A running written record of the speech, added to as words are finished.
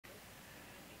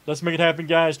Let's make it happen,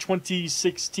 guys.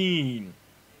 2016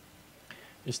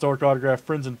 Historic Autograph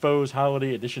Friends and Foes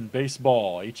Holiday Edition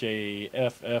Baseball.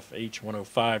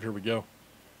 HAFFH105. Here we go.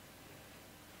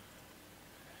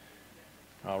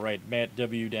 All right, Matt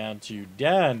W down to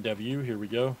Dan W. Here we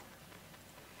go.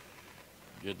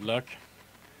 Good luck.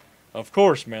 Of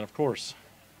course, man, of course.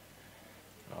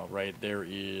 All right, there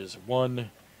is 1.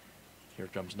 Here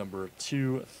comes number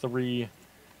 2, 3.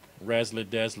 Razzle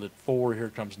Dazzle 4. Here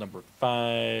comes number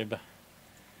 5,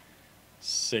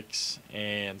 6,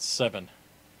 and 7.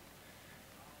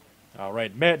 All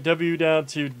right, Matt W down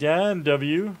to Dan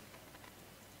W.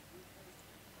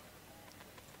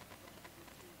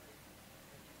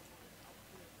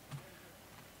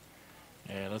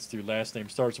 And let's do last name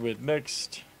starts with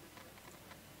next.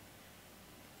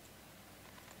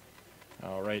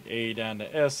 All right, A down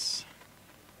to S.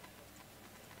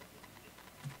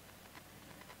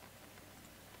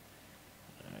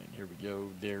 And here we go.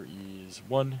 There is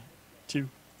 1, 2.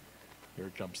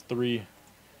 Here comes 3,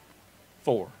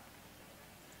 4,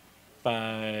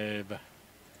 5,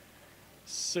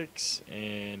 6,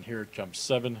 and here it comes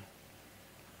 7.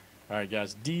 All right,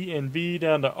 guys, D and V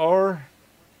down to R.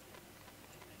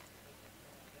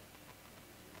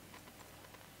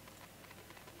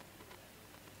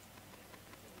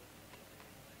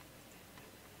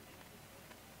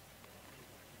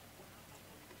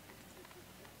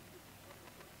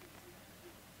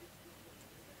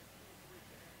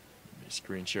 Let me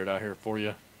screen share it out here for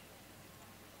you.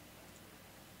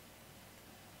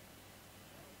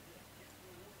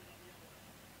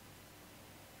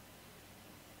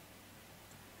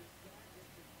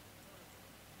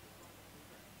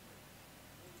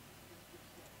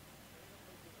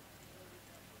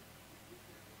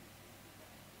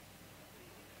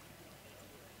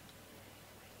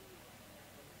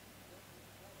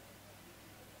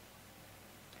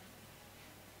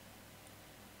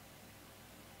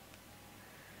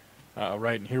 All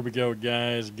right, and here we go,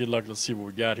 guys. Good luck. Let's see what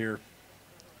we got here.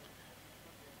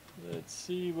 Let's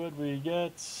see what we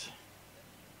got.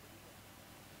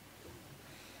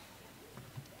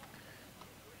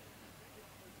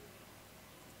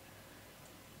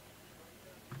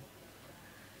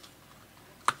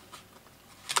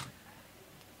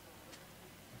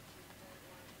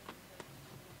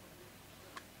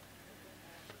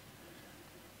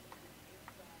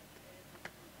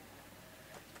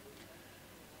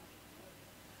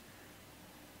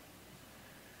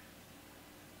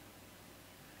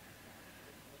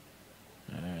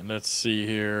 And let's see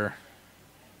here.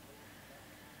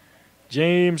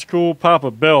 James Cool Papa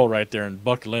Bell right there and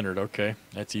Buck Leonard. Okay,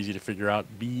 that's easy to figure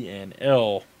out. B and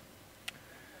L.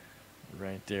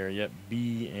 Right there. Yep,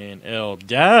 B and L.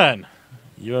 Don,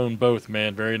 you own both,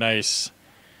 man. Very nice.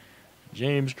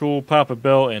 James Cool Papa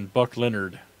Bell and Buck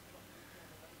Leonard.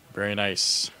 Very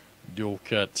nice. Dual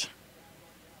cut.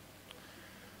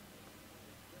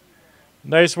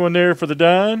 Nice one there for the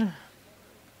Don.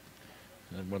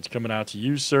 That one's coming out to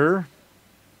you, sir.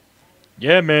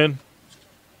 Yeah, man.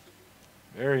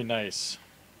 Very nice.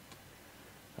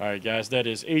 All right, guys. That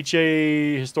is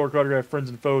HA Historic Autograph Friends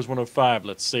and Foes 105.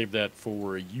 Let's save that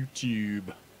for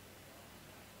YouTube.